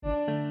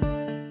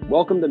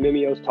Welcome to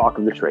Mimeo's Talk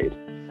of the Trade.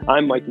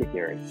 I'm Mike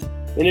McNary.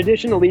 In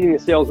addition to leading the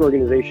sales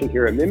organization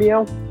here at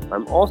Mimeo,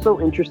 I'm also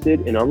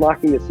interested in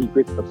unlocking the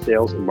secrets of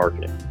sales and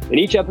marketing. In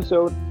each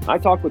episode, I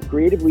talk with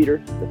creative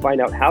leaders to find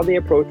out how they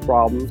approach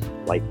problems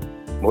like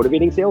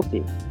motivating sales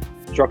teams,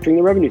 structuring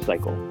the revenue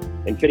cycle,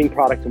 and fitting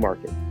product to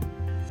market.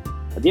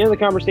 At the end of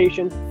the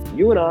conversation,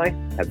 you and I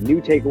have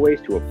new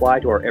takeaways to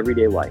apply to our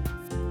everyday life.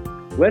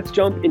 Let's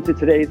jump into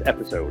today's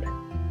episode.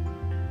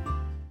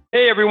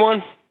 Hey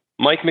everyone,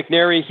 Mike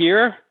McNary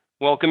here,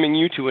 welcoming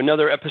you to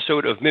another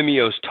episode of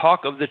Mimeo's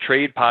Talk of the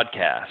Trade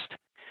podcast.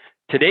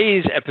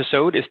 Today's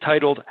episode is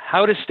titled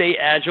How to Stay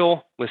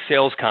Agile with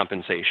Sales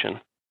Compensation.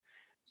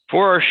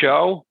 For our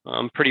show,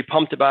 I'm pretty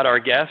pumped about our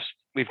guest.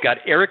 We've got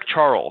Eric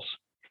Charles.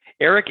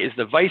 Eric is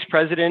the Vice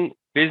President,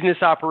 Business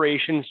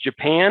Operations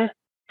Japan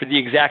for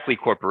the Xactly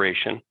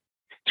Corporation.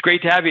 It's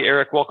great to have you,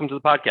 Eric. Welcome to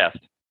the podcast.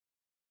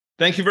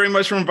 Thank you very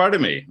much for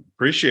inviting me.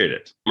 Appreciate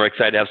it. We're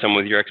excited to have someone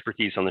with your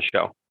expertise on the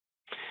show.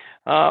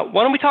 Why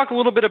don't we talk a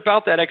little bit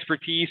about that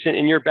expertise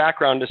and your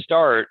background to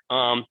start?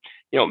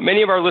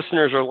 Many of our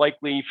listeners are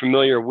likely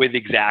familiar with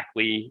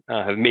Xactly,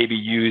 have maybe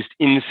used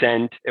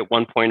Incent at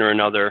one point or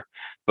another.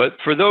 But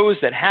for those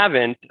that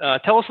haven't,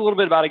 tell us a little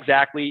bit about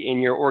Xactly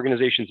and your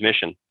organization's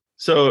mission.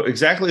 So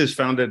Xactly was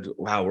founded,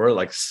 we're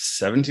like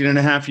 17 and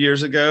a half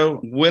years ago.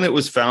 When it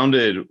was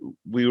founded,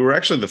 we were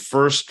actually the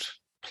first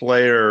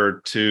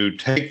player to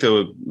take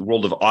the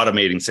world of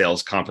automating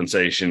sales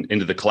compensation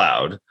into the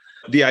cloud.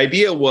 The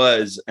idea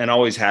was, and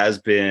always has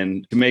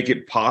been, to make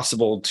it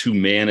possible to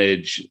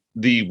manage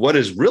what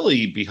is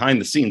really behind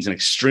the scenes an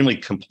extremely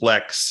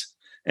complex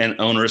and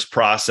onerous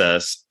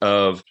process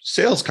of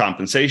sales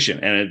compensation.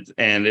 And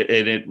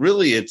it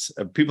really, it's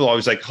people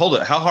always like, hold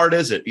it, how hard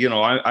is it?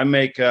 I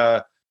make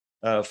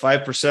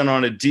 5%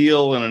 on a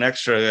deal and an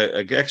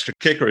extra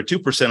kick or a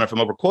 2% if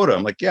I'm over quota.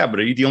 I'm like, yeah, but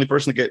are you the only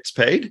person that gets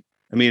paid?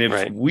 I mean,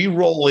 if we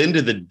roll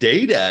into the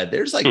data,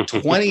 there's like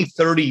 20,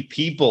 30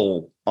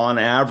 people on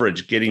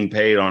average getting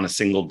paid on a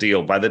single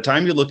deal. By the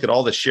time you look at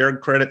all the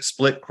shared credits,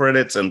 split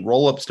credits, and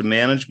roll-ups to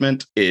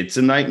management, it's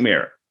a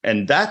nightmare.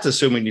 And that's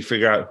assuming you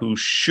figure out who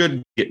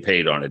should get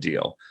paid on a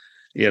deal.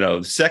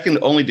 Second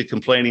only to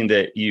complaining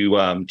that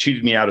you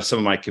cheated me out of some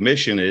of my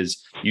commission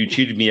is you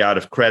cheated me out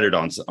of credit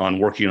on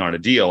working on a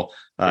deal.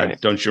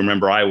 Don't you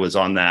remember I was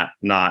on that?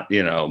 Not,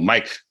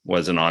 Mike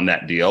wasn't on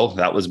that deal.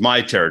 That was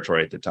my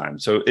territory at the time.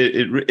 So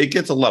it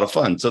gets a lot of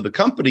fun. So the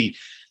company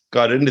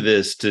got into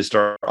this to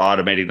start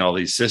automating all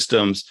these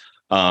systems.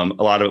 A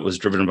lot of it was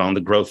driven around the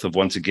growth of,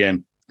 once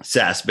again,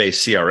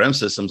 SaaS-based CRM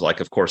systems,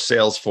 like, of course,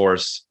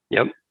 Salesforce.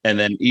 Yep. And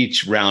then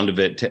each round of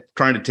it,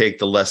 trying to take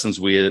the lessons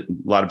a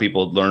lot of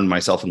people had learned,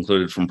 myself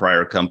included, from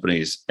prior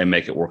companies and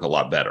make it work a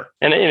lot better.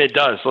 And it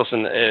does.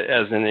 Listen,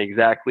 as an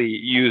Xactly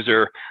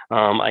user,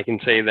 I can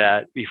say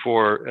that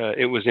before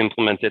it was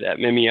implemented at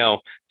Mimeo,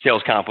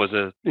 sales comp was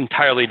an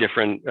entirely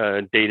different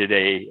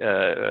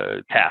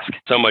day-to-day task.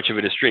 So much of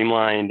it is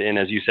streamlined and,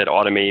 as you said,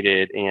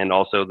 automated, and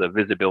also the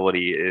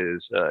visibility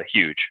is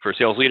huge for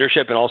sales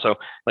leadership. And also,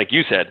 like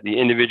you said, the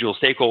individual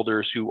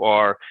stakeholders who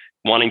are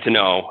wanting to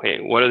know, hey,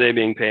 what are they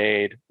being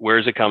paid? Where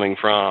is it coming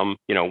from?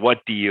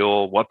 What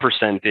deal, what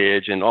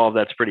percentage, and all of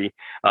that's pretty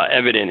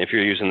evident if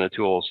you're using the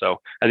tool. So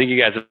I think you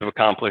guys have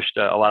accomplished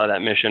a lot of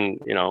that mission.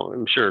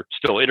 I'm sure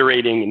still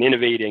iterating and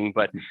innovating,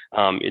 but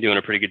you're doing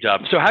a pretty good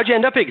job. So how'd you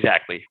end up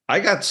Xactly? I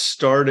got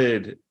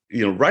started,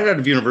 right out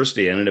of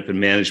university. I ended up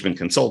in management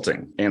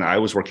consulting, and I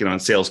was working on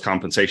sales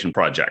compensation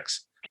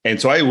projects.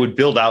 And so I would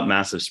build out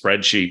massive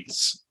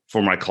spreadsheets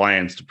for my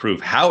clients to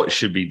prove how it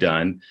should be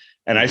done.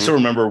 And I still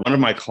remember one of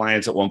my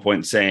clients at one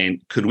point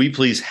saying, could we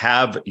please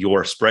have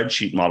your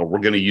spreadsheet model? We're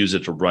going to use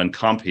it to run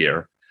comp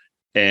here.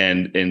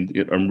 And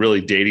I'm really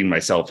dating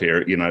myself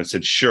here. I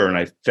said, sure. And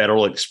I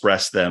Federal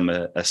Expressed them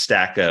a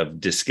stack of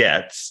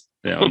diskettes,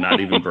 not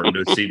even burned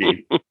to a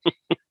CD.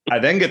 I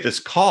then get this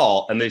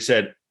call and they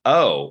said,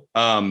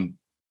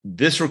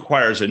 this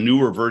requires a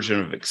newer version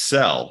of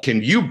Excel.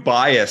 Can you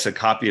buy us a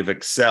copy of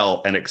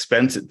Excel and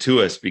expense it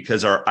to us,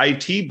 because our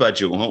IT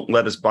budget won't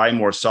let us buy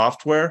more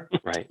software?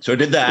 Right. So I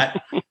did that.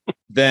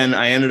 Then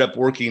I ended up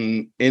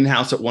working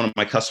in-house at one of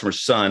my customers'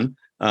 son.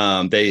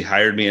 They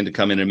hired me in to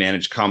come in and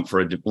manage comp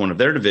for one of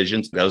their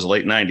divisions. That was the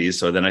late 90s.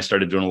 So then I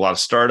started doing a lot of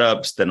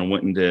startups. Then I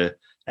went into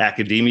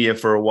academia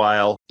for a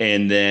while.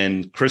 And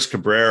then Chris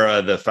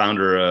Cabrera, the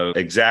founder of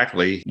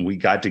Xactly, we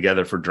got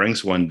together for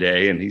drinks one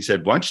day and he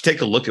said, why don't you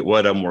take a look at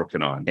what I'm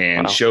working on?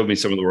 And showed me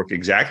some of the work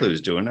Xactly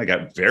was doing. I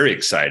got very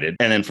excited.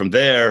 And then from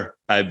there,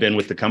 I've been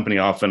with the company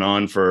off and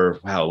on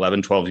for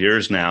 11, 12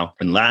 years now.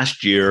 And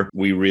last year,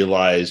 we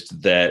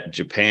realized that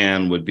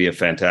Japan would be a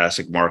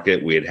fantastic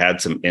market. We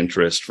had some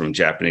interest from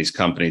Japanese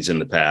companies in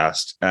the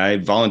past. I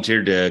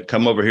volunteered to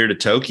come over here to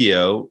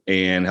Tokyo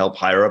and help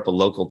hire up a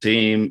local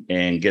team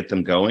and get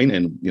them going.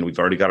 And we've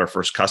already got our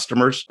first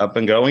customers up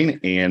and going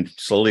and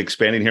slowly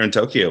expanding here in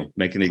Tokyo,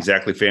 making the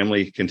Xactly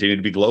family continue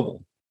to be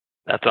global.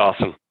 That's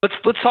awesome.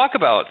 Let's talk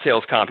about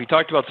sales comp. You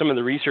talked about some of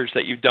the research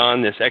that you've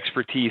done, this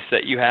expertise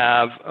that you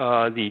have,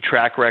 the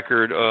track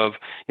record of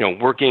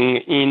working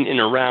in and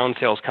around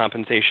sales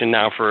compensation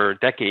now for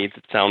decades.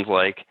 It sounds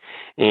like,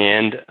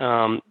 and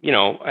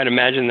I'd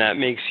imagine that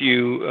makes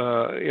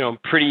you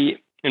pretty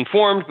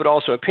informed, but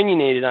also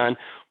opinionated on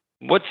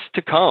what's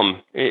to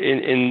come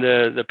in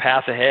the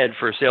path ahead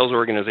for sales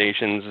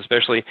organizations,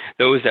 especially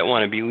those that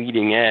want to be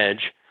leading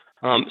edge.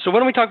 So why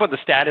don't we talk about the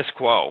status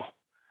quo?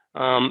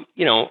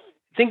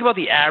 Think about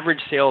the average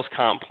sales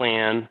comp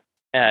plan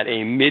at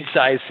a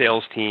mid-sized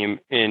sales team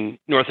in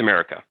North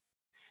America.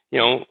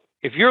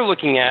 If you're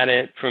looking at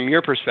it from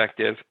your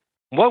perspective,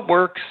 what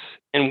works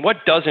and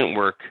what doesn't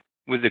work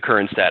with the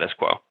current status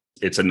quo?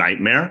 It's a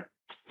nightmare.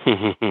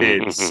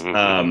 It's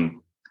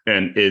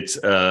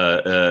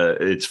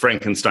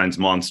Frankenstein's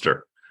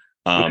monster.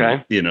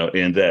 Okay.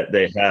 In that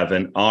they have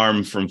an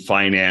arm from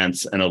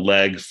finance and a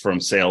leg from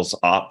sales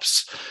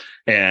ops,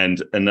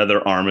 and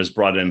another arm is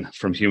brought in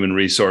from human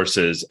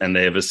resources, and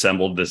they have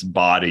assembled this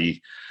body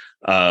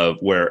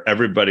where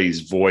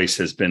everybody's voice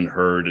has been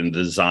heard in the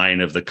design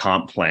of the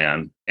comp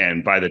plan.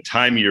 And by the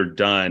time you're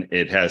done,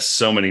 it has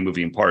so many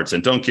moving parts.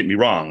 And don't get me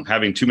wrong,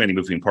 having too many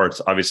moving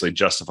parts obviously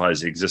justifies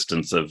the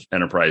existence of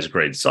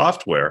enterprise-grade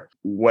software.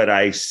 What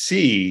I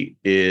see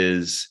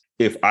is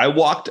if I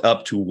walked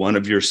up to one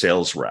of your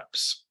sales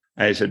reps,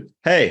 I said,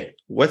 "Hey,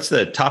 what's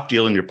the top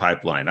deal in your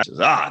pipeline?" I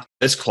said,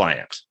 "This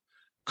client."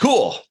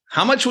 "Cool.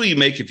 How much will you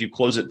make if you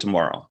close it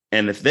tomorrow?"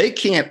 And if they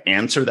can't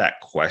answer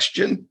that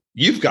question,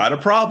 you've got a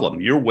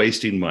problem. You're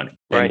wasting money.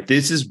 Right. And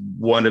this is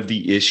one of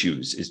the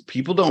issues is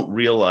people don't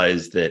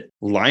realize that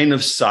line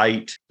of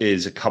sight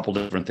is a couple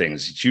different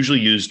things. It's usually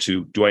used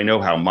to, do I know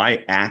how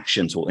my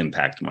actions will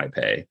impact my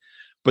pay?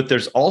 But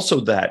there's also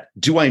that,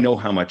 do I know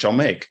how much I'll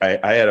make? I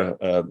had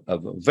a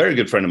very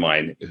good friend of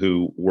mine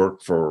who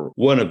worked for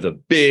one of the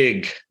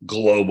big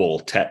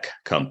global tech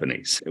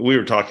companies. We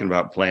were talking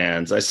about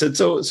plans. I said,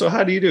 so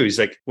how do you do? He's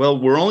like,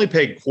 well, we're only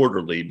paid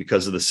quarterly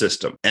because of the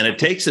system. And it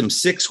takes him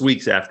 6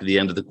 weeks after the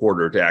end of the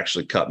quarter to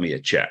actually cut me a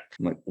check.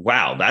 I'm like,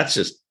 wow, that's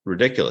just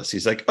ridiculous.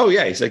 He's like, oh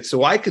yeah. He's like,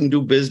 so I can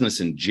do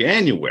business in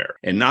January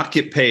and not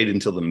get paid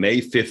until the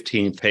May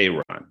 15th pay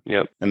run.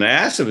 Yep. And I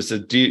asked him, I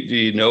said, do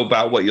you know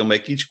about what you'll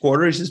make each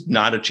quarter? He says,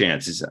 not a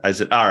chance. I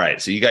said, all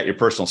right. So you got your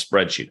personal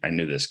spreadsheet. I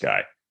knew this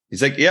guy.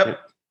 He's like,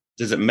 yep.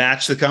 Does it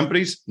match the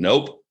company's?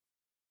 Nope.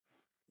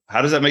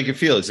 How does that make you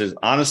feel? He says,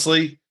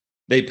 honestly,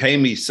 they pay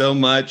me so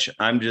much.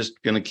 I'm just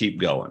going to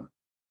keep going.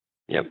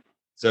 Yep.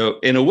 So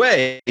in a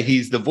way,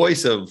 he's the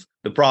voice of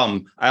the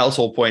problem. I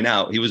also point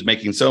out he was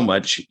making so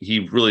much,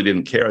 he really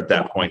didn't care at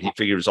that point. He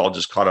figured it was all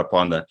just caught up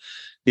on the,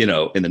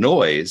 in the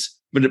noise.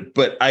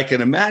 But I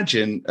can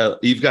imagine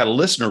you've got a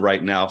listener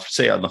right now,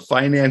 say on the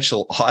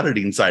financial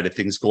auditing side of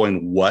things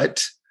going,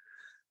 what?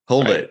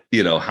 Hold it.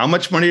 How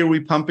much money are we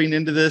pumping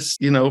into this,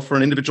 for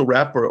an individual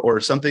rep or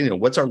something?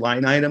 What's our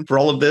line item for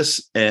all of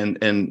this? And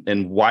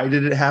why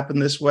did it happen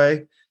this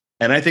way?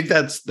 And I think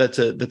that's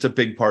a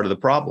big part of the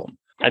problem.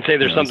 I'd say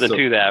there's something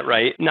to that,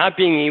 right? Not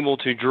being able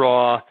to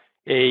draw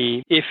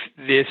if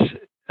this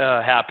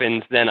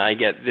happens, then I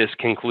get this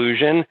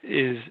conclusion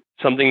is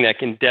something that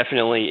can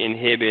definitely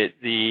inhibit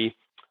the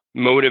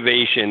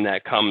motivation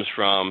that comes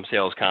from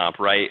sales comp,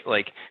 right?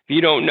 Like if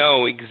you don't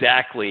know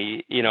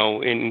exactly,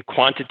 in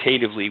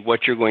quantitatively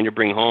what you're going to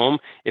bring home,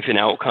 if an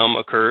outcome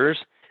occurs,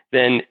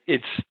 then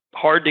it's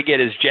hard to get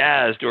as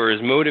jazzed or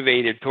as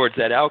motivated towards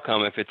that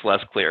outcome if it's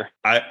less clear.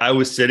 I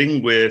was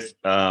sitting with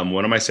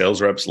one of my sales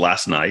reps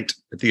last night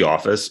at the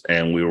office,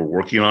 and we were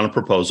working on a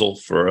proposal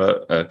for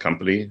a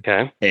company,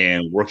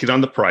 and working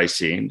on the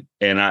pricing.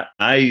 And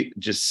I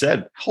just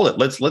said, hold it,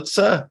 let's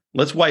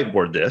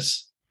whiteboard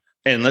this,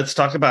 and let's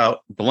talk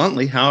about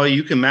bluntly how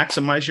you can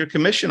maximize your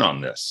commission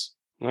on this.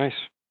 Nice.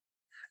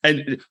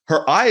 And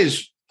her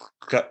eyes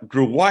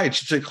grew wide.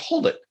 She's like,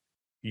 hold it,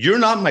 you're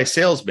not my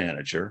sales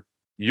manager.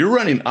 You're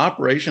running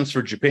operations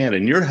for Japan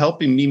and you're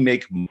helping me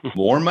make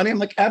more money. I'm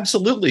like,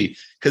 absolutely.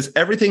 Because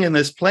everything in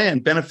this plan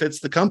benefits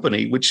the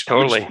company,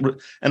 totally.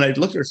 And I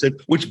looked at her and said,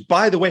 which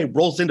by the way,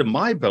 rolls into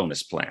my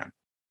bonus plan.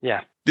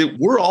 Yeah. That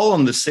we're all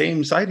on the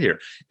same side here.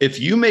 If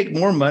you make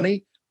more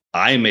money,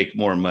 I make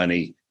more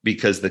money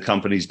because the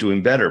company's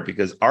doing better,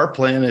 because our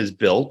plan is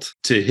built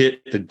to hit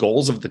the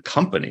goals of the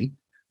company.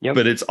 Yep.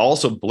 But it's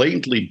also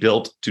blatantly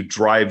built to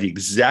drive the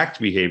exact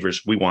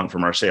behaviors we want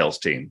from our sales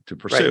team to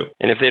pursue. Right.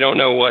 And if they don't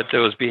know what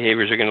those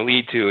behaviors are going to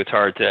lead to, it's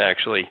hard to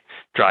actually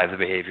drive the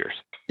behaviors.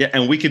 Yeah.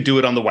 And we could do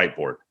it on the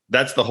whiteboard.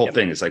 That's the whole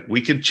thing. It's like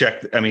we could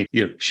check. I mean,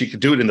 she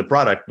could do it in the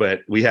product, but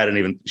she hadn't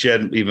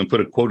even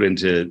put a quote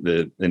into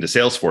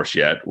Salesforce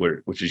yet,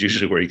 which is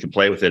usually where you can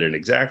play with it. And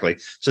exactly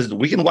says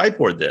we can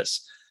whiteboard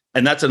this.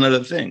 And that's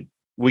another thing.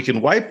 We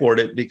can whiteboard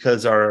it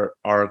because our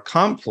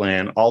comp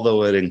plan,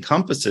 although it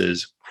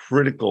encompasses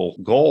critical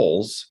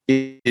goals,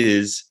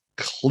 is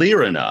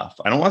clear enough.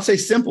 I don't want to say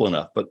simple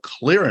enough, but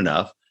clear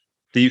enough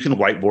that you can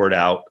whiteboard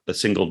out a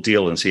single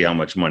deal and see how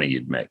much money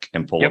you'd make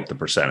and pull up the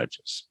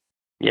percentages.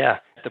 Yeah.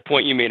 the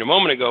point you made a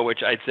moment ago,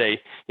 which I'd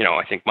say,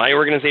 I think my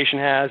organization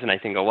has, and I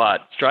think a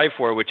lot strive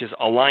for, which is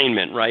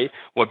alignment, right?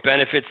 What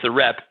benefits the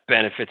rep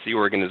benefits the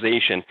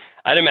organization.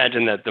 I'd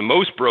imagine that the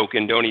most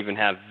broken don't even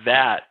have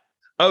that.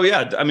 Oh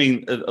yeah, I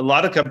mean, a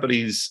lot of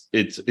companies,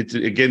 it's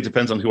again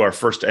depends on who our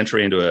first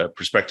entry into a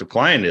prospective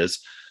client is.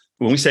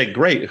 When we say,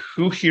 great,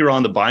 who here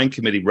on the buying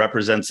committee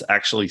represents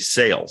actually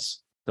sales?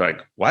 They're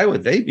like, why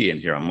would they be in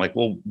here? I'm like,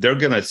 well, they're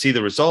going to see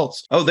the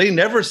results. Oh, they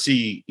never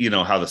see,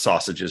 how the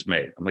sausage is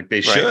made. I'm like,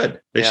 they should.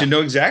 They should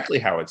know exactly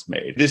how it's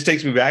made. This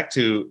takes me back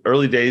to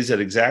early days at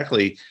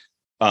Exactly,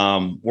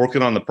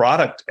 working on the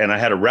product. And I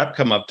had a rep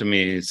come up to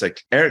me. It's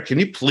like, Eric, can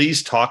you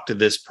please talk to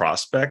this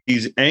prospect?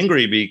 He's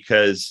angry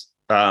because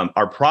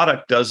our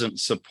product doesn't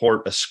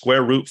support a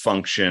square root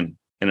function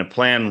in a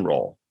plan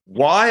role.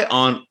 Why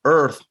on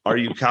earth are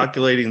you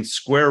calculating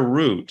square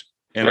root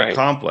in a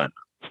comp plan?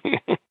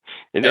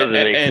 It doesn't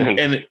make sense.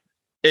 And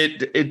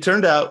it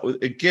turned out,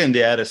 again, they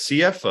had a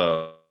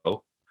CFO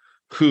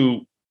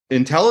who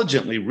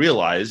intelligently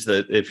realized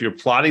that if you're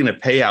plotting a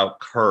payout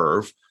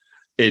curve,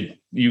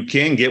 you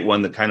can get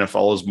one that kind of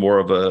follows more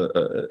of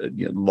a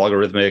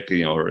logarithmic,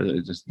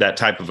 or just that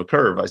type of a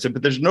curve. I said,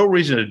 but there's no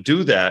reason to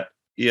do that.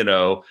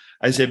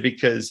 I said,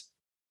 because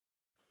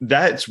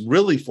that's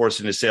really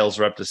forcing a sales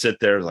rep to sit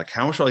there like,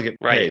 how much will I get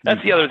paid? Right.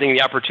 That's the other thing,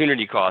 the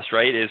opportunity cost,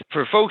 right? Is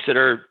for folks that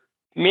are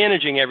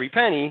managing every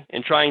penny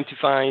and trying to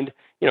find,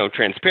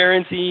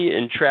 transparency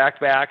and track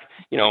back,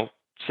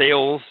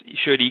 sales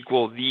should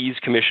equal these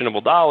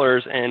commissionable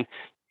dollars, and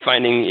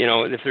finding,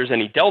 if there's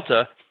any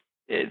delta,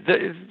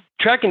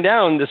 tracking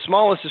down the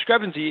smallest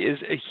discrepancy is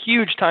a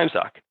huge time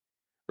suck.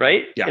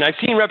 Right. Yeah. And I've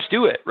seen reps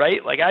do it.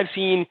 Right. Like I've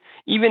seen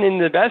even in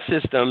the best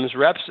systems,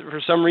 reps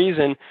for some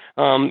reason,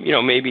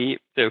 maybe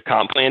the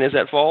comp plan is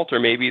at fault, or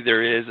maybe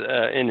there is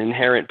an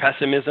inherent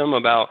pessimism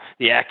about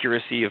the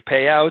accuracy of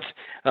payouts,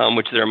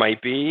 which there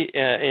might be.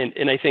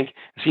 And I think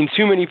I've seen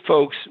too many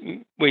folks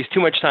waste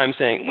too much time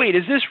saying, wait,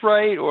 is this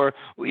right? Or,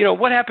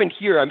 what happened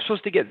here? I'm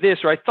supposed to get this,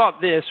 or I thought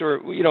this, or,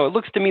 it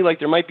looks to me like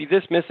there might be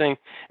this missing.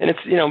 And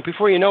it's,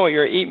 before you know it,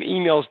 you're 8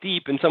 emails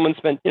deep and someone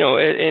spent,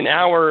 an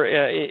hour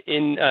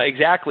in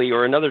Exactly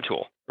or another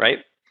tool, right?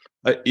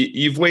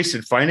 You've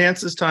wasted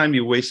finance's time,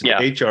 you've wasted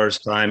HR's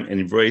time, and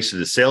you've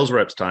wasted a sales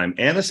rep's time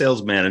and a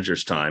sales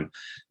manager's time.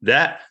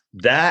 That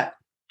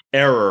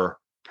error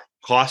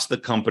cost the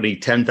company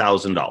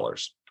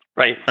 $10,000.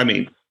 Right. I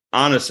mean,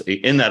 honestly,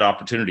 in that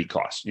opportunity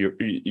cost, you're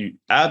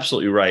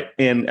absolutely right.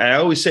 And I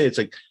always say, it's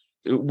like,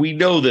 we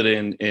know that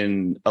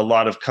in a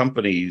lot of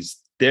companies,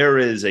 there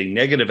is a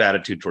negative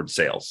attitude towards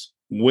sales.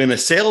 When a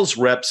sales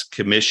rep's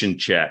commission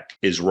check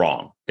is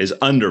wrong, is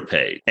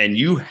underpaid, and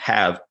you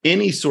have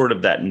any sort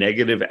of that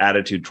negative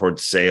attitude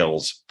towards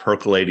sales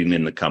percolating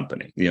in the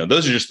company,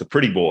 those are just the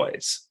pretty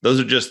boys. Those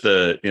are just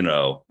the,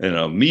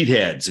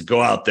 meatheads that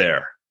go out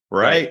there,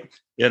 right?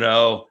 They're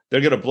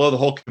going to blow the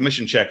whole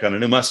commission check on a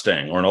new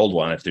Mustang or an old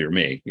one if they're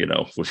me,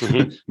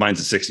 mine's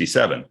a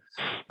 67.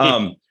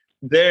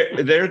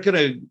 They're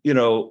going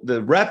to,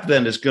 the rep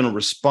then is going to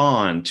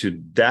respond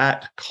to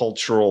that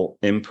cultural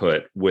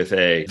input with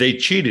they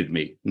cheated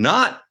me,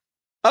 not,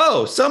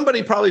 oh,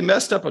 somebody probably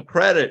messed up a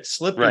credit,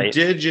 slipped a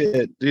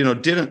digit,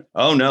 didn't.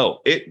 Oh no,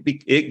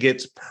 it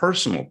gets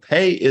personal.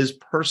 Pay is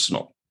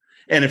personal.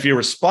 And if your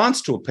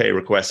response to a pay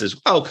request is,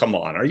 oh, come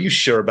on, are you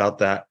sure about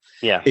that?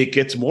 Yeah, it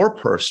gets more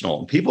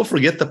personal. People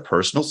forget the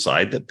personal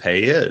side that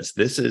pay is.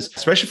 This is,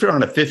 especially if you're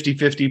on a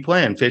 50-50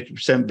 plan,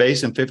 50%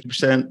 base and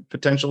 50%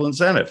 potential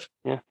incentive.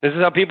 Yeah, this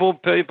is how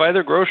people buy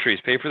their groceries,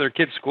 pay for their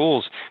kids'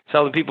 schools. It's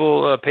how the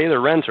people pay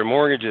their rents or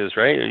mortgages,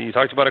 right? You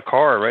talked about a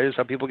car, right? It's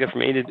how people get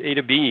from A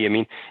to B. I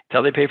mean, it's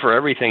how they pay for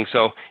everything.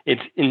 So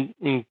it's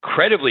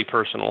incredibly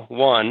personal,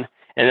 one.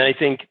 And then I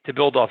think, to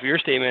build off your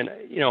statement,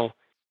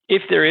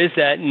 if there is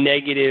that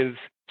negative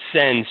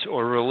sense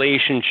or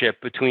relationship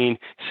between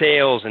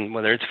sales and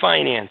whether it's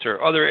finance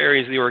or other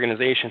areas of the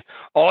organization,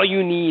 all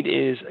you need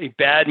is a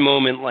bad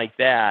moment like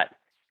that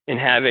and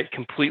have it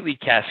completely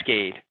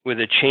cascade with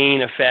a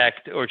chain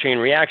effect or chain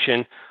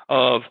reaction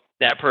of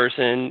that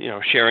person,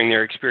 sharing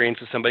their experience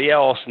with somebody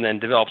else, and then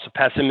develops a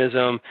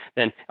pessimism.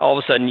 Then all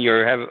of a sudden you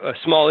have a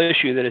small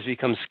issue that has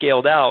become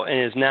scaled out and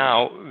is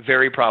now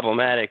very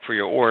problematic for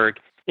your org,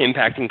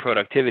 impacting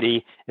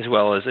productivity as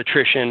well as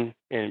attrition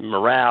and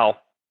morale,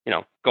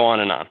 go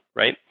on and on,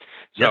 right?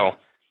 So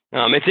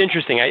it's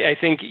interesting. I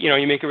think,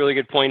 you make a really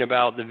good point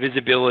about the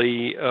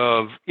visibility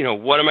of,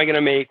 what am I going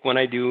to make when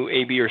I do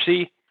A, B, or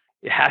C?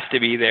 It has to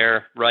be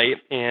there, right?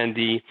 And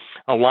the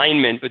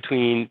alignment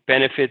between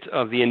benefits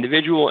of the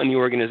individual and the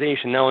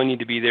organization not only need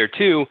to be there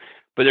too,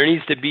 but there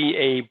needs to be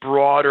a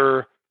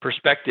broader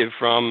perspective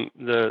from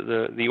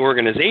the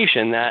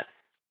organization that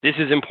this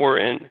is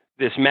important,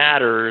 this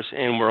matters,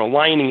 and we're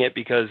aligning it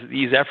because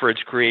these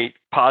efforts create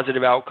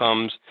positive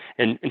outcomes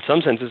and, in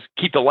some senses,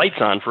 keep the lights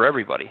on for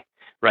everybody,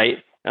 right?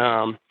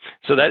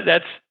 So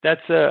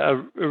that's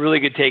a really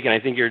good take, and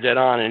I think you're dead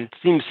on. And it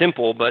seems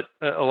simple, but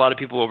a lot of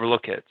people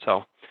overlook it.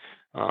 So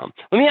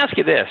let me ask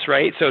you this,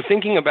 right? So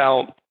thinking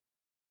about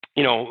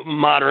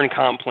modern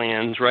comp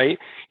plans, right?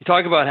 You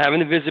talk about having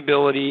the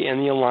visibility and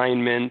the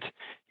alignment.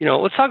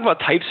 Let's talk about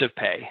types of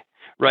pay,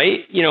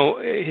 right?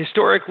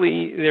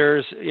 Historically,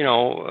 there's,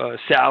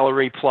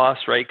 salary plus,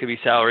 right? Could be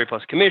salary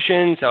plus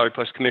commission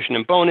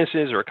and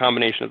bonuses, or a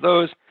combination of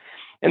those.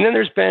 And then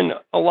there's been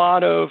a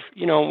lot of,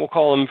 we'll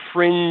call them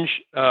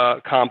fringe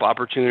comp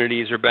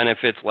opportunities or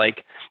benefits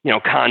like,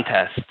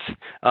 contests,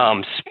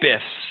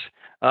 spiffs,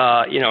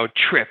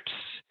 trips,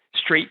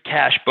 straight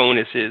cash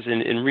bonuses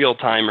in real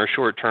time or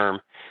short term.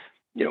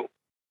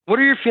 What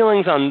are your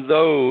feelings on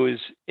those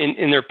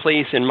in their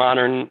place in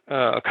modern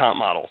comp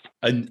models?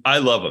 I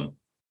love them.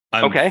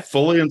 I'm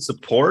fully in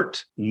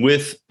support,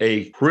 with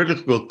a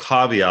critical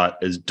caveat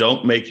is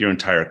don't make your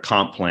entire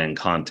comp plan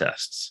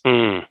contests.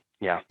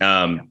 Yeah.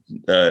 And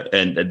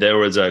there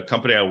was a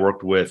company I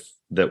worked with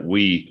that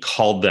we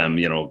called them,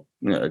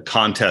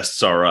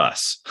 contests are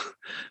us,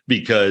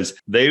 because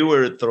they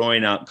were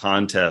throwing out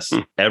contests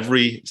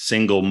every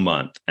single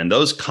month. And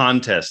those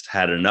contests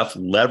had enough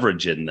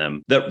leverage in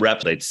them that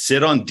reps, they'd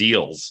sit on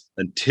deals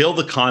until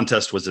the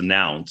contest was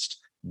announced,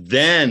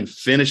 then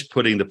finish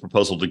putting the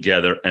proposal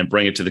together and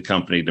bring it to the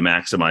company to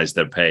maximize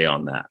their pay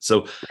on that.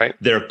 So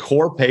their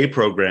core pay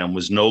program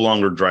was no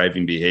longer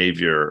driving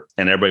behavior,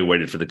 and everybody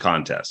waited for the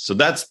contest. So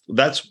that's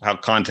how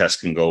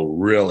contests can go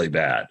really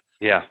bad.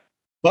 Yeah.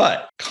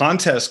 But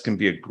contests can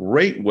be a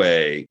great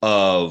way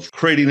of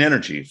creating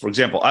energy. For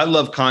example, I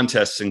love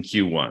contests in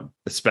Q1,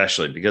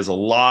 especially because a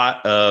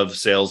lot of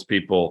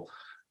salespeople,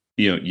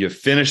 you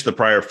finish the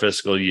prior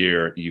fiscal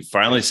year, you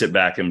finally sit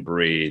back and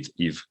breathe.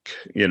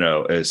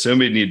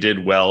 Assuming you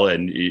did well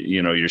and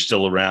you're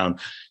still around,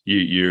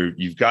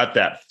 you've got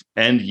that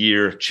end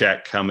year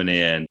check coming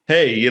in.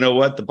 Hey, you know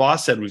what? The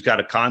boss said we've got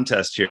a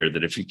contest here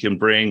that if you can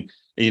bring,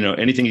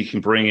 anything you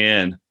can bring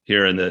in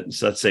here in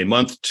let's say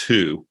month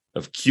 2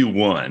 of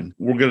Q1,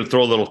 we're going to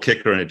throw a little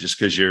kicker in it just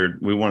because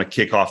we want to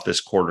kick off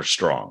this quarter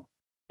strong.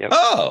 Yep.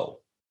 Oh,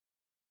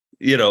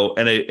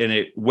 and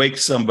it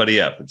wakes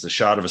somebody up. It's a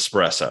shot of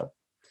espresso.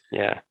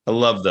 Yeah. I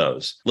love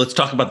those. Let's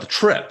talk about the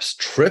trips.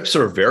 Trips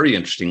are a very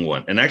interesting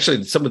one. And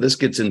actually, some of this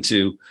gets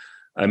into,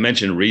 I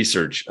mentioned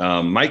research.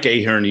 Mike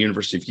Ahern,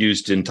 University of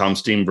Houston, Tom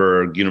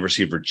Steenberg,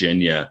 University of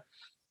Virginia,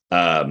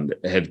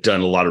 have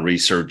done a lot of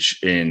research,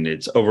 and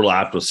it's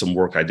overlapped with some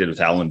work I did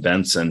with Alan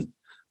Benson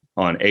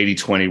on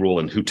 80-20 rule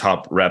and who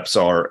top reps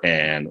are,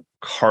 and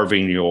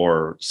carving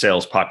your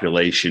sales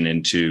population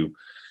into,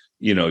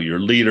 your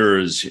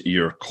leaders,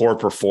 your core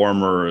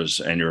performers,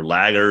 and your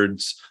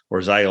laggards, or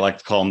as I like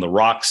to call them, the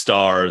rock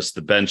stars,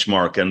 the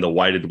benchmark, and the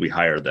why did we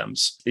hire them.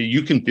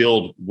 You can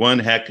build one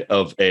heck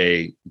of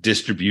a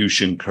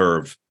distribution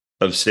curve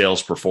of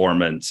sales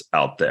performance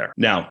out there.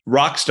 Now,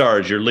 rock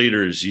stars, your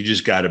leaders, you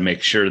just got to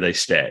make sure they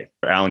stay.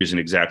 Alan using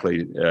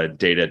exactly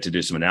data to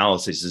do some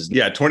analysis is,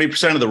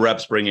 20% of the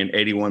reps bring in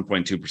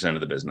 81.2%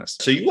 of the business.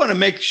 So you want to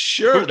make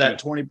sure that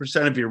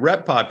 20% of your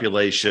rep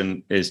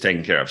population is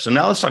taken care of. So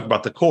now let's talk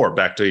about the core.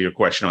 Back to your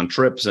question on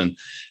trips and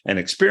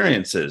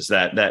experiences.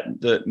 That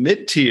the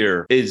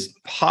mid-tier is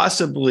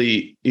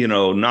possibly,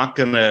 not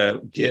going to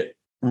get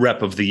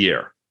rep of the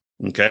year.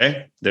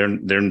 Okay, they're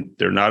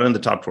not in the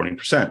top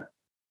 20%.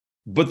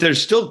 But they're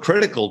still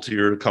critical to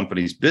your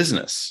company's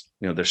business.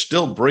 They're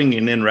still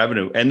bringing in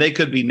revenue, and they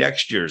could be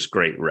next year's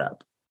great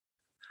rep.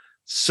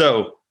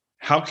 So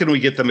how can we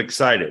get them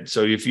excited?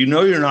 So if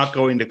you're not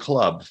going to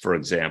club, for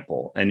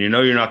example, and you're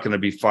not going to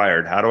be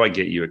fired, how do I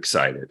get you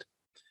excited?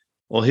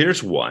 Well,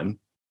 here's one.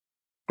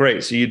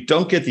 Great. So you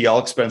don't get the all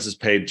expenses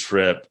paid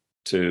trip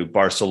to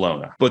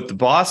Barcelona, but the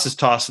boss is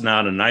tossing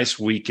out a nice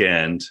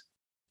weekend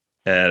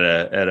at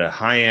a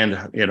high end,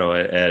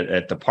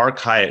 at the Park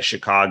Hyatt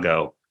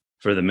Chicago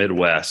for the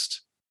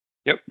Midwest.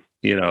 Yep.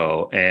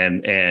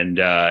 And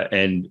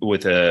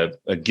with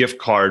a gift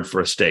card for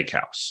a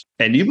steakhouse.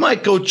 And you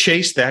might go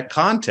chase that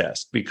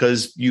contest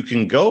because you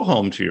can go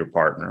home to your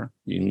partner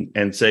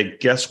and say,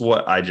 guess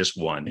what? I just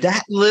won.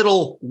 That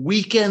little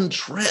weekend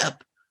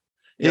trip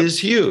is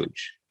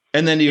huge.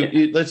 And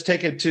then let's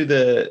take it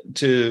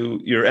to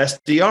your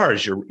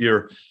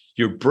SDRs,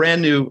 your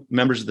brand new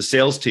members of the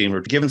sales team,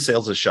 or giving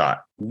sales a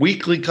shot.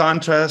 Weekly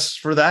contests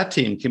for that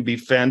team can be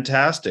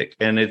fantastic.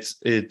 And it's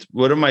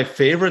one of my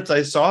favorites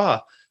I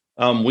saw.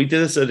 We did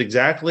this at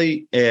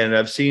Exactly, and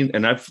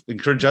I've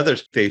encouraged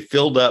others. They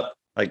filled up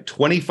like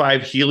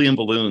 25 helium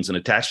balloons, and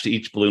attached to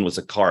each balloon was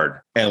a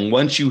card. And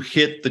once you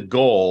hit the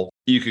goal,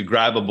 you could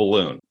grab a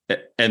balloon.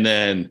 And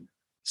then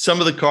some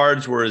of the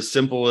cards were as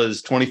simple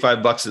as $25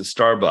 at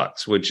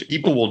Starbucks, which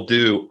people will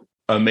do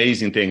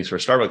amazing things for a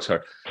Starbucks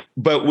card.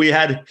 But we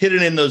had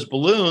hidden in those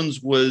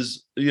balloons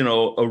was,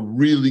 a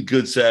really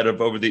good set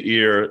of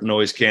over-the-ear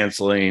noise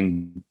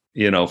canceling,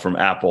 from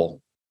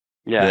Apple.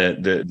 Yeah.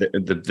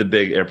 The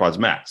big AirPods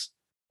Max.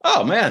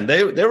 Oh man,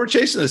 they were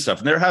chasing this stuff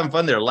and they were having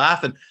fun. They were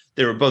laughing.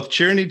 They were both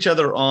cheering each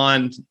other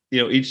on,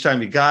 each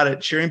time you got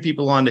it, cheering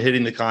people on to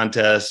hitting the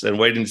contest and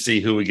waiting to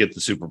see who would get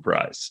the super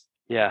prize.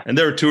 Yeah. And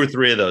there were 2 or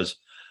 3 of those.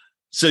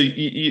 So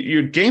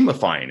you're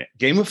gamifying it.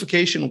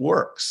 Gamification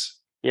works.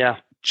 Yeah.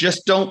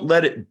 Just don't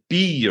let it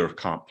be your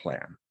comp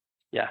plan.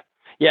 Yeah.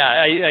 Yeah,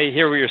 I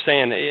hear what you're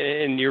saying,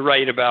 and you're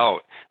right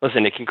about,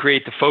 listen, it can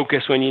create the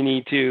focus when you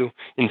need to,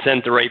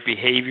 incent the right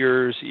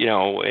behaviors,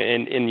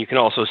 and you can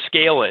also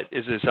scale it.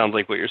 It sounds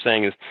like what you're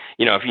saying is,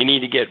 if you need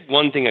to get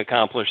one thing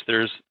accomplished,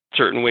 there's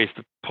certain ways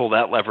to pull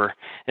that lever.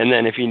 And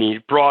then if you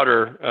need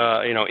broader,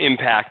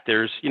 impact,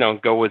 there's,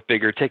 go with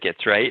bigger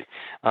tickets, right?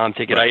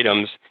 Ticket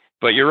items.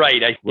 But you're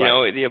right.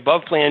 The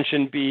above plan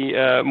shouldn't be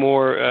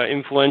more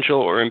influential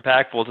or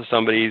impactful to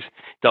somebody's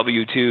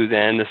W-2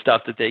 than the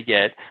stuff that they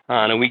get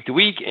on a week to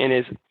week. And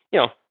is,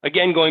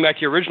 again, going back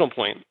to your original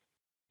point,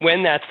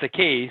 when that's the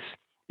case,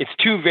 it's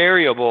too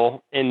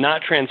variable and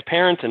not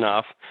transparent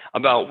enough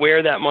about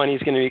where that money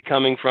is going to be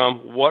coming from,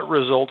 what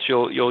results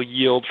you'll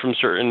yield from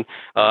certain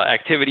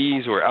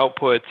activities or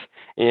outputs,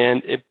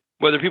 and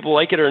whether people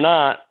like it or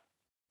not,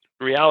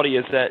 the reality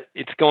is that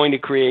it's going to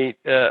create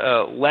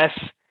less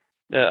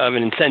of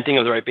an incenting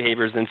of the right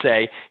behaviors than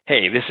say,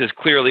 hey, this is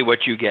clearly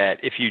what you get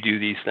if you do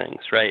these things,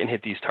 right, and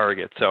hit these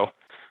targets. So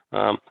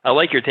I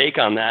like your take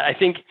on that. I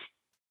think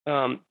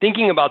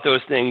thinking about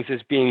those things as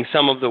being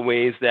some of the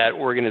ways that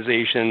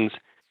organizations,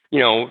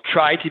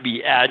 try to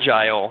be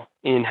agile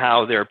in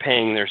how they're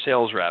paying their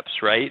sales reps,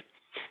 right?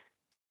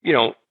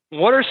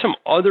 What are some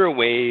other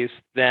ways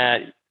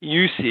that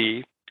you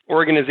see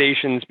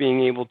organizations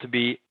being able to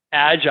be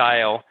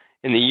agile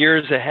in the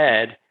years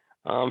ahead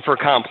for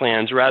comp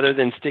plans rather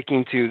than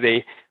sticking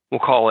to we'll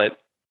call it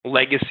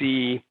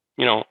legacy,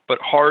 but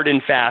hard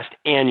and fast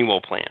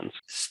annual plans?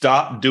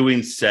 Stop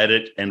doing set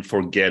it and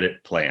forget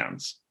it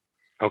plans.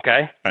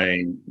 Okay. I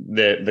mean,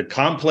 the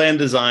comp plan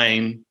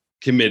design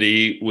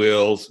committee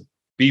will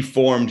be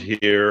formed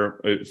here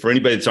for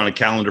anybody that's on a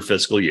calendar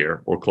fiscal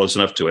year or close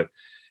enough to it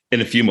in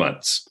a few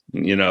months.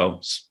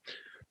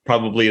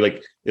 Probably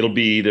like it'll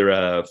be either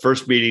a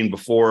first meeting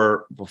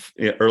before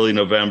early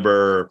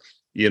November.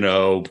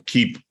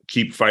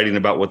 Keep fighting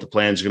about what the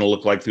plan is going to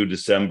look like through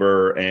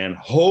December, and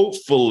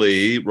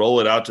hopefully roll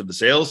it out to the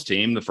sales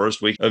team the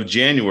first week of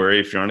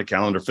January if you're on a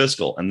calendar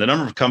fiscal. And the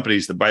number of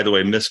companies that, by the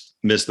way, miss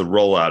the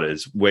rollout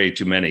is way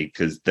too many,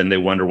 because then they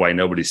wonder why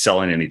nobody's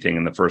selling anything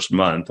in the first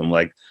month. I'm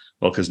like,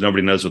 well, because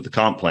nobody knows what the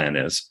comp plan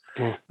is.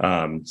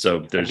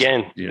 So there's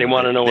they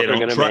want to know what they're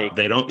going to make.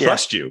 They don't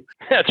trust you.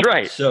 That's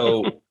right.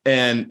 So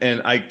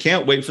and I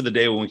can't wait for the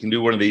day when we can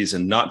do one of these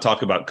and not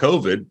talk about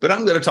COVID, but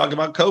I'm going to talk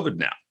about COVID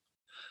now.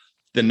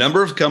 The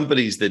number of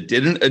companies that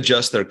didn't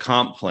adjust their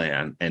comp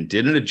plan and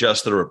didn't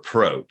adjust their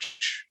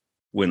approach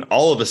when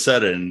all of a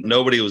sudden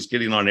nobody was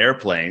getting on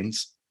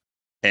airplanes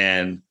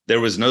and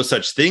there was no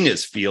such thing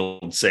as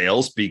field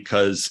sales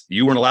because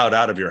you weren't allowed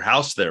out of your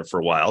house there for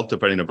a while,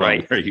 depending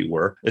upon where you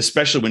were,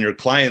 especially when your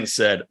client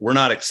said, we're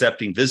not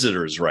accepting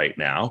visitors right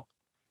now.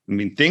 I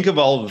mean, think of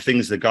all of the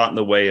things that got in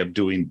the way of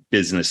doing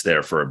business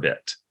there for a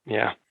bit.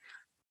 Yeah.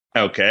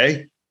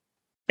 Okay.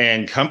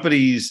 And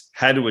companies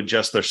had to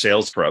adjust their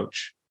sales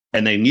approach.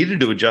 And they needed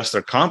to adjust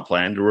their comp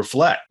plan to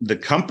reflect the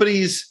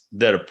companies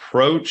that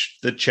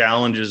approached the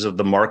challenges of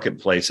the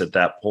marketplace at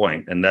that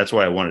point. And that's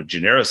why I want to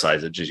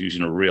genericize it, just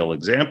using a real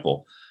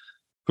example,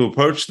 who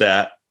approached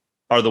that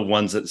are the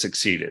ones that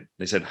succeeded.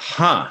 They said,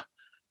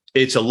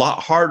 it's a lot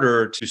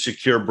harder to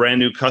secure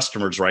brand new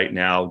customers right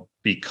now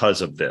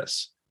because of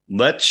this.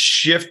 Let's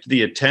shift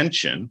the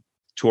attention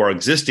to our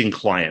existing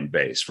client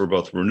base for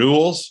both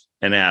renewals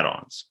and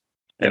add-ons.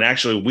 And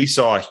actually, we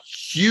saw a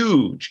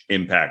huge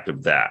impact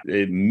of that,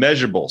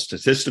 measurable,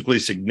 statistically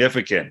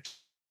significant.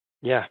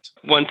 Yeah.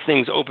 Once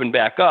things opened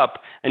back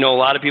up, I know a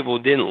lot of people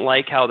who didn't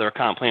like how their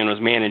comp plan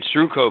was managed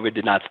through COVID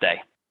did not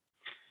stay.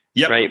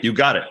 Yep, right? You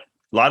got it.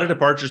 A lot of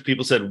departures.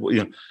 People said,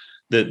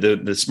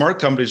 the smart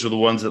companies were the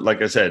ones that,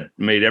 like I said,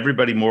 made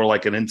everybody more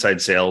like an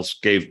inside sales,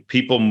 gave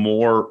people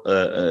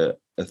more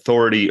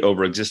authority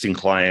over existing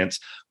clients,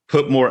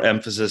 put more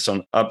emphasis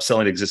on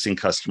upselling existing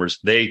customers.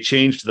 They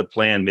changed the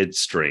plan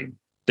midstream.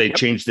 They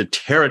changed the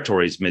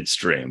territories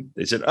midstream.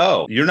 They said,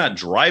 oh, you're not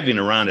driving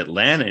around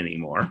Atlanta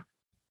anymore.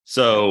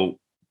 So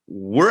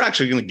we're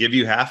actually going to give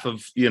you half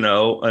of,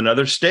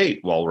 another state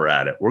while we're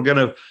at it. We're going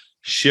to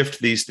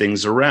shift these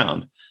things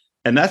around.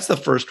 And that's the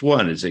first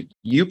one, is that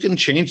you can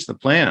change the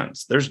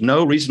plans. There's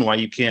no reason why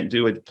you can't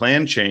do a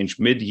plan change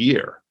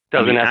mid-year.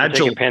 Doesn't have to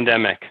take a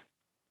pandemic.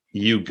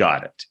 You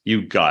got it.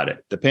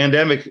 The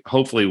pandemic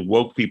hopefully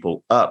woke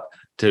people up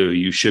to,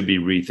 you should be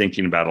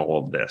rethinking about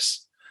all of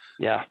this.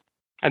 Yeah.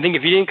 I think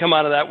if you didn't come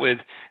out of that with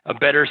a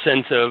better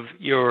sense of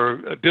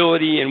your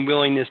ability and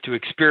willingness to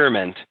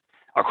experiment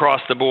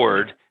across the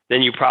board,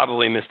 then you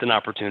probably missed an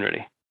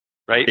opportunity,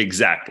 right?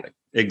 Exactly.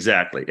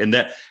 And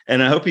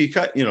I hope you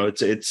cut,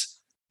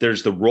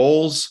 there's the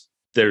roles,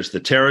 there's the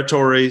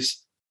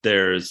territories,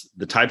 there's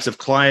the types of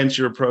clients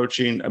you're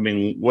approaching. I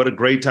mean, what a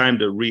great time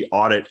to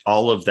re-audit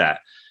all of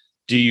that.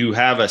 Do you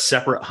have a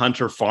separate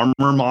hunter-farmer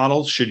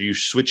model? Should you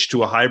switch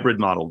to a hybrid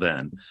model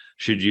then?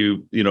 Should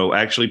you,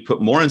 actually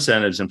put more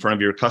incentives in front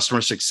of your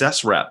customer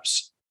success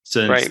reps,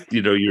 since,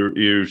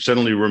 you're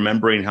suddenly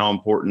remembering how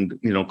important,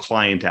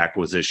 client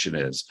acquisition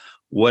is?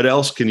 What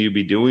else can you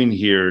be doing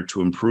here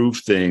to improve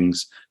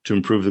things, to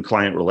improve the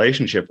client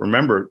relationship?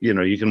 Remember,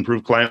 you can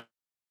improve client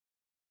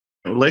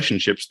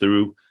relationships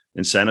through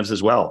incentives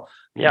as well.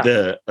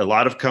 Yeah. A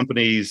lot of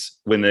companies,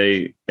 when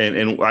they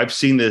and I've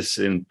seen this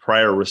in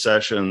prior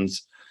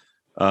recessions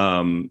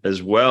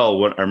as well.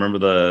 What I remember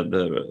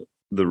the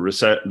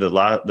recession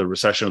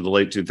of the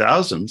late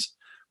 2000s.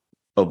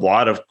 A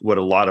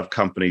lot of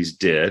companies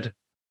did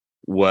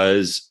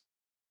was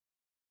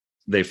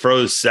they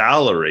froze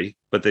salary,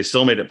 but they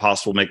still made it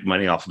possible to make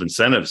money off of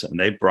incentives, and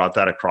they brought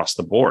that across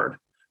the board.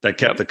 That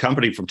kept the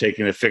company from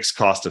taking a fixed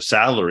cost of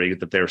salary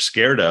that they were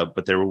scared of,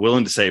 but they were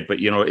willing to say, but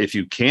if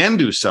you can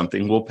do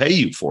something, we'll pay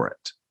you for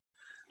it.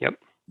 Yep.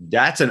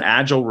 That's an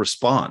agile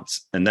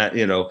response. And that,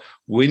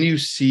 when you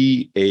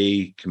see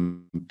a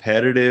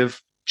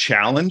competitive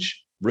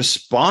challenge,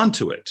 respond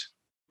to it.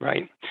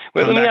 Right.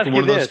 Well, let me ask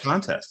you this.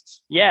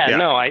 Contests. Yeah,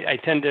 no, I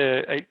tend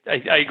to,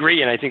 I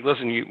agree. And I think,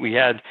 listen, we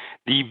had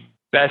the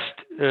best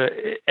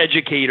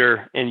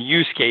educator and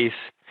use case,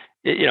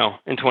 in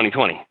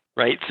 2020.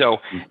 Right. So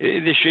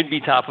this should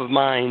be top of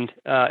mind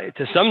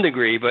to some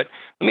degree. But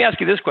let me ask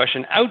you this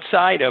question.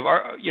 Outside of,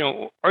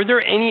 are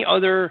there any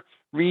other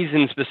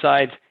reasons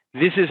besides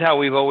this is how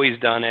we've always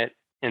done it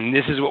and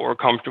this is what we're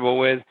comfortable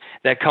with,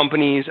 that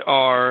companies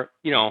are,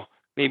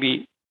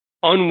 maybe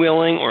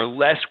unwilling or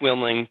less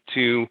willing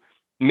to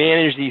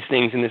manage these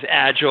things in this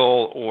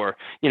agile or,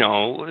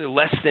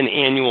 less than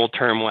annual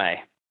term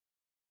way?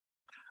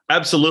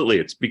 Absolutely.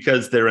 It's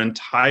because their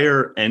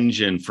entire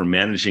engine for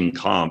managing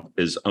comp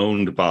is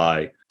owned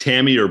by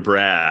Tammy or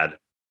Brad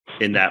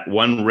in that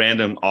one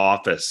random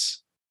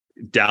office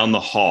down the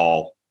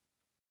hall,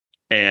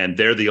 and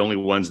they're the only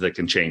ones that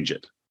can change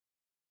it.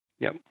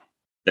 Yep.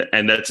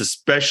 And that's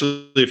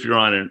especially if you're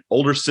on an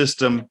older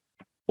system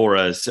or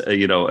a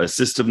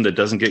system that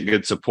doesn't get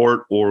good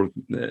support, or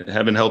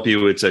heaven help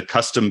you, it's a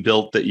custom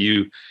built that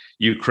you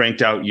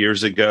cranked out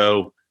years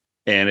ago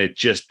and it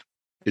just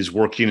is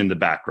working in the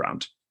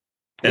background.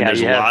 And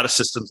there's a lot of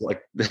systems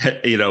like,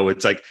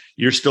 it's like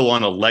you're still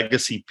on a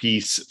legacy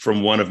piece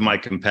from one of my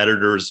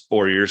competitors,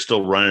 or you're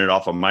still running it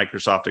off of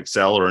Microsoft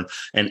Excel or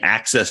an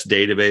Access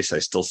database. I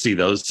still see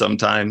those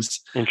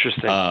sometimes.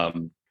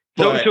 Interesting.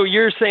 So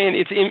you're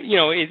saying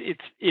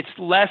it's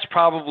less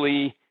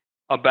probably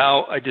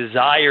about a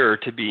desire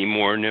to be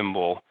more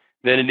nimble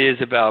than it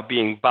is about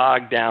being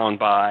bogged down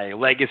by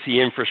legacy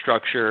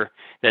infrastructure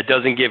that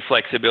doesn't give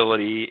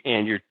flexibility,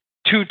 and you're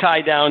too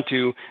tied down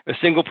to a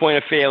single point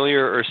of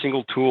failure or a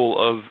single tool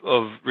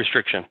of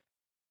restriction.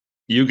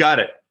 You got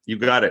it.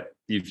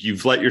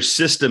 You've let your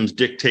systems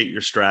dictate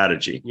your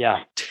strategy.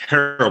 Yeah.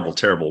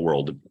 Terrible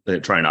world to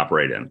try and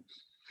operate in.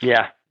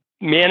 Yeah.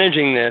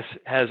 Managing this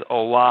has a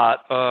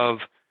lot of,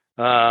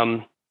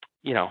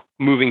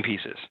 moving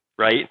pieces,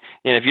 right?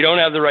 And if you don't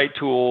have the right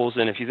tools,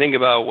 and if you think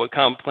about what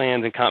comp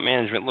plans and comp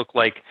management looked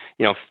like,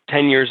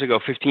 10 years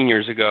ago, 15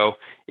 years ago,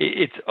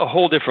 it's a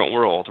whole different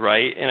world,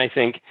 right? And I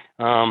think,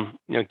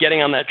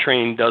 getting on that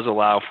train does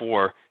allow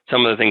for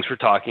some of the things we're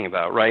talking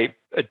about, right?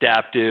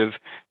 Adaptive,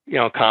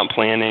 comp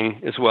planning,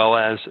 as well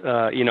as,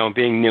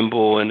 being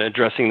nimble and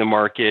addressing the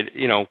market,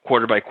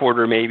 quarter by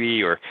quarter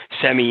maybe, or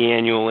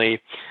semi-annually.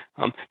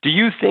 Do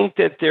you think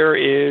that there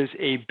is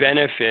a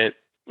benefit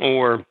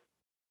or,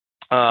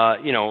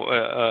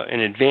 an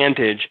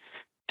advantage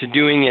to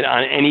doing it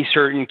on any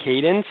certain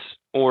cadence,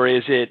 or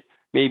is it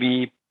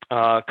maybe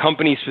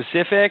company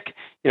specific?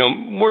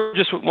 We're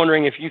just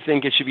wondering if you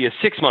think it should be a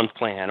 6-month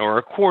plan or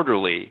a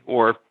quarterly,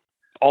 or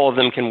all of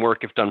them can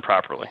work if done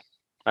properly.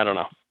 I don't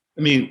know.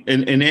 I mean,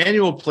 an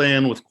annual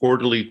plan with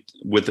quarterly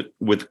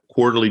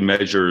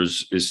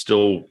measures is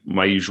still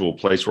my usual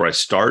place where I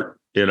start.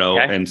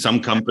 Okay. And some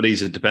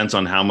companies, it depends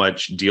on how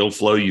much deal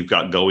flow you've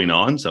got going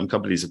on. Some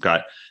companies have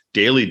got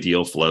daily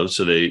deal flow,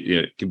 so they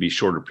it can be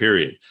shorter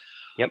period.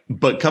 Yep.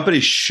 But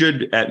companies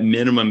should at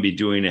minimum be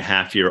doing a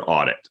half-year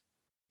audit,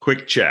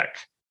 quick check,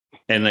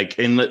 and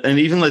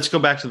even let's go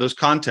back to those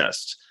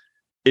contests.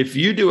 If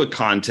you do a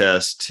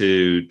contest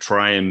to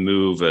try and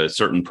move a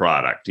certain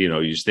product, you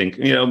just think,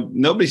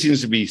 nobody seems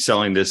to be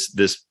selling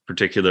this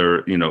particular,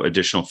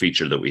 additional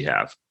feature that we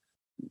have.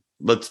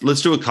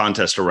 Let's do a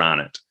contest around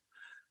it.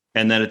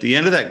 And then at the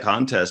end of that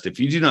contest, if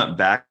you do not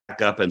back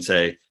up and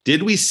say,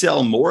 did we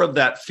sell more of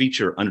that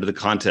feature under the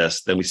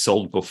contest than we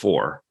sold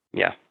before?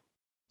 Yeah.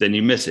 Then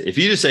you miss it. If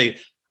you just say,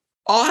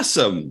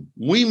 awesome,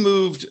 we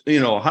moved,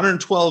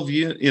 112,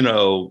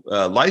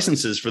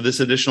 licenses for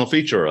this additional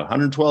feature,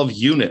 112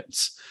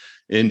 units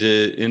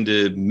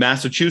into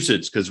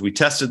Massachusetts because we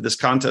tested this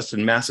contest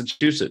in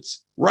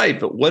Massachusetts. Right.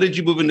 But what did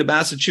you move into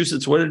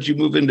Massachusetts? What did you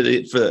move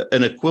into for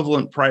an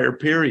equivalent prior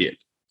period?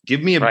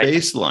 Give me a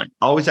baseline.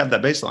 Always have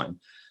that baseline.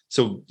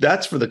 So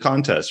that's for the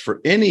contest.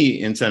 For any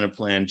incentive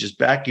plan, just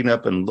backing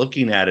up and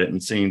looking at it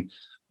and seeing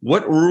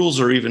what rules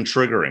are even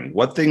triggering,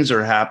 what things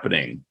are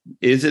happening.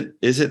 Is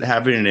it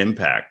having an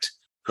impact?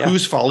 Yeah.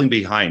 Who's falling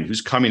behind? Who's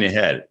coming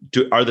ahead?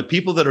 Are the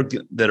people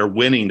that are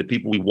winning the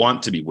people we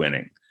want to be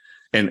winning?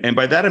 And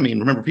by that I mean,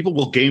 remember, people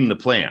will game the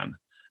plan.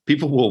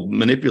 People will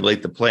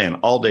manipulate the plan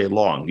all day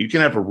long. You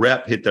can have a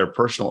rep hit their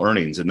personal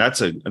earnings, and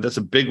that's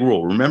a big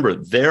rule. Remember,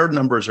 their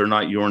numbers are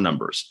not your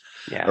numbers.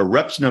 Yeah. A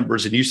rep's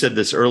numbers, and you said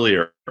this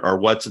earlier, are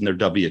what's in their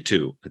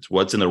W-2. It's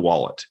what's in their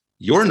wallet.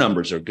 Your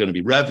numbers are going to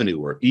be revenue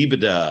or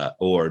EBITDA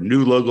or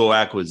new logo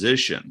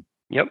acquisition.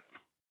 Yep.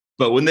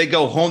 But when they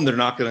go home, they're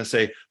not going to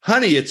say,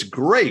 honey, it's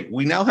great.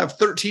 We now have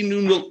 13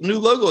 new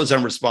logos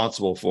I'm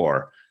responsible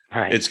for.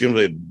 Right. It's going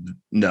to be,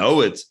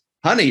 no, it's,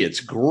 honey, it's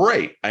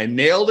great. I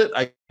nailed it.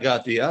 I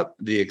got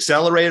the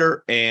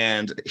accelerator,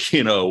 and,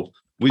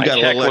 we've got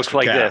a little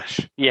extra cash.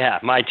 This. Yeah,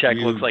 my check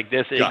looks like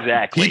this.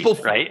 Exactly.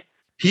 Right?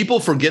 People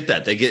forget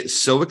that. They get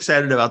so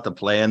excited about the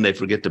plan, they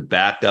forget to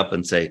back up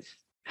and say,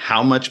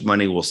 how much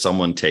money will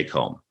someone take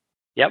home?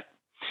 Yep.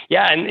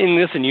 Yeah, and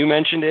listen, you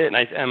mentioned it, and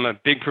I'm a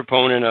big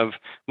proponent of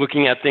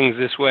looking at things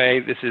this way.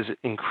 This is an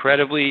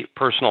incredibly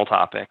personal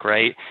topic,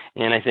 right?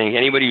 And I think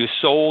anybody who's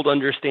sold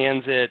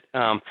understands it,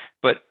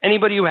 but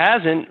anybody who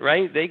hasn't,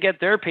 right, they get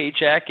their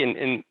paycheck,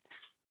 and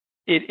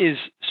it is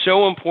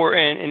so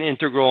important and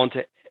integral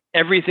into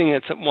everything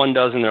that one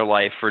does in their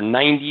life for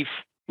 99%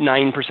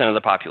 of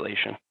the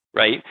population.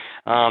 Right.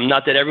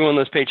 Not that everyone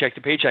lives paycheck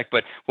to paycheck,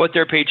 but what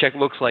their paycheck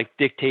looks like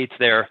dictates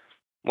their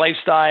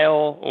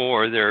lifestyle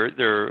or their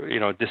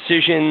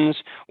decisions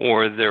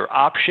or their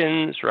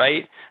options.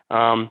 Right.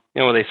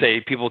 They say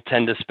people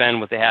tend to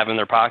spend what they have in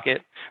their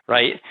pocket.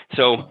 Right.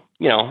 So,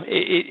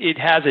 it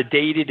has a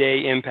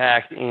day-to-day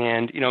impact,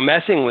 and,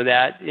 messing with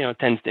that,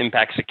 tends to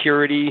impact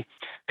security,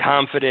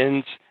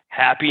 confidence,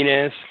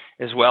 happiness,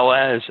 as well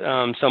as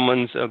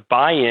someone's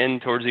buy-in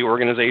towards the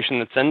organization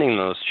that's sending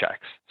those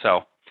checks.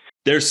 So,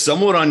 there's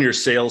someone on your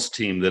sales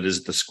team that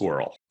is the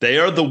squirrel. They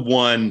are the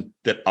one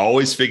that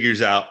always figures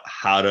out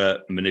how to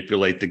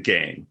manipulate the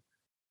game.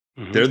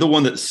 Mm-hmm. They're the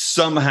one that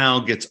somehow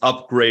gets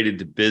upgraded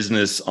to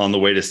business on the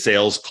way to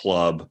sales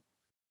club,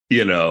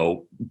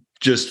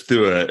 just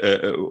through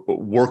a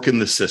work in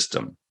the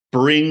system.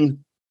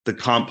 Bring the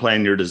comp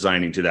plan you're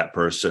designing to that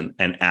person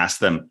and ask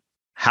them,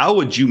 how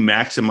would you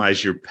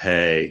maximize your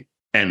pay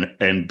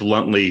and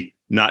bluntly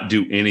not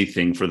do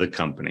anything for the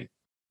company?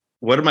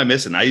 What am I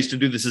missing? I used to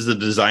do this as a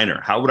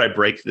designer. How would I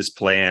break this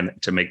plan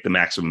to make the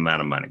maximum amount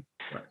of money?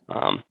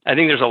 I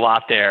think there's a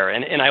lot there.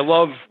 And I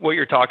love what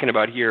you're talking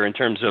about here in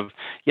terms of,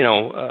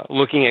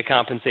 looking at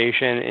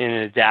compensation in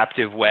an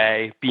adaptive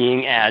way,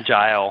 being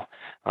agile.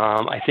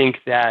 I think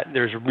that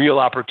there's real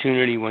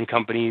opportunity when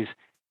companies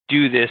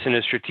do this in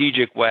a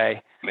strategic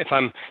way. If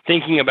I'm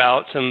thinking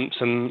about some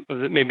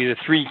maybe the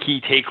three key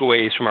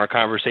takeaways from our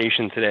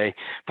conversation today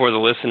for the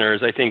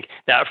listeners, I think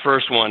that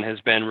first one has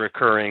been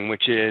recurring,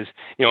 which is,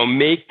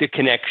 make the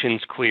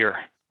connections clear,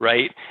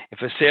 right?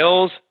 If a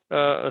sales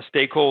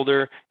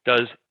stakeholder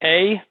does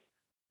A,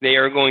 they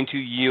are going to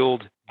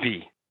yield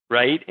B,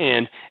 right?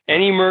 And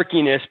any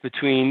murkiness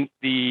between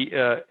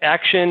the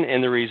action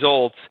and the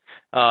results,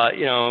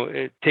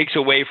 it takes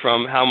away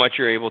from how much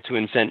you're able to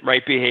incent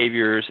right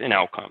behaviors and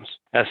outcomes.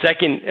 A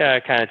second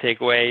kind of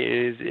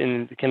takeaway is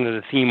in kind of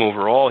the theme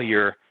overall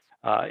here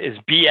is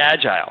be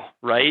agile,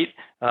 right?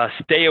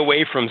 Stay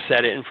away from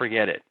set it and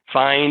forget it.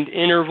 Find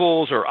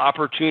intervals or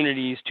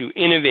opportunities to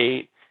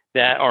innovate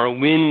that are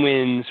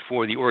win-wins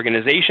for the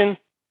organization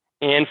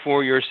and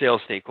for your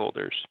sales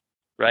stakeholders,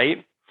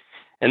 right?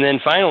 And then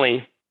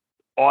finally,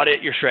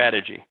 audit your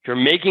strategy. If you're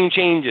making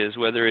changes,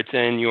 whether it's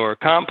in your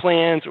comp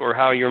plans or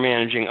how you're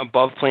managing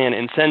above plan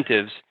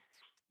incentives,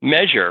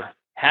 measure,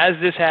 has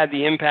this had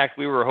the impact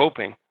we were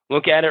hoping?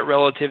 Look at it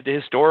relative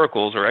to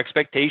historicals or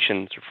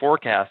expectations or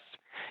forecasts.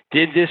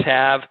 Did this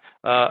have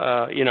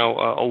a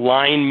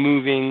line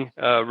moving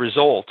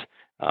result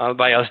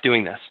by us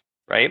doing this,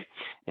 right?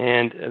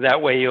 And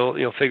that way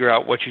you'll figure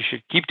out what you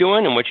should keep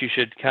doing and what you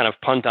should kind of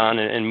punt on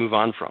and move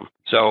on from.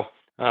 So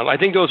I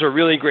think those are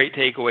really great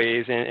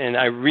takeaways, and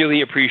I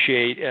really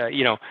appreciate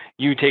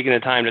you taking the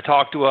time to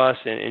talk to us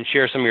and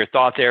share some of your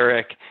thoughts,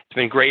 Eric. It's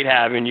been great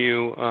having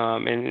you,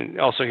 and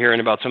also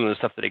hearing about some of the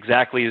stuff that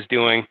Xactly is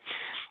doing.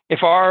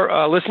 If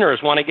our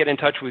listeners want to get in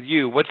touch with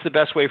you, what's the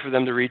best way for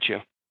them to reach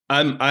you?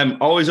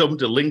 I'm always open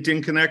to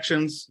LinkedIn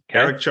connections. Okay.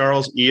 Eric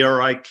Charles,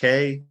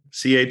 ErikCharles.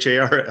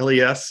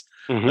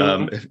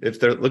 Mm-hmm. If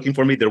they're looking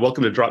for me, they're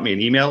welcome to drop me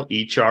an email,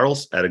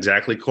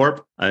 echarles@Xactly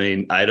Corp. I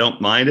mean, I don't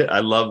mind it. I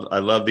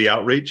love the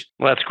outreach.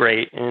 Well, that's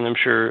great. And I'm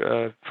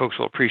sure folks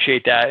will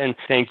appreciate that. And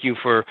thank you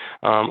for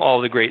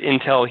all the great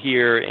intel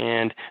here.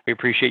 And we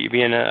appreciate you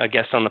being a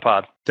guest on the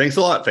pod. Thanks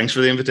a lot. Thanks for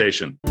the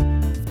invitation.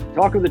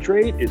 Talk of the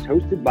Trade is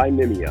hosted by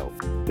Mimeo,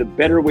 the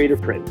better way to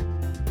print.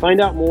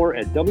 Find out more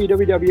at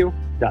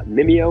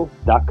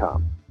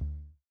www.mimeo.com.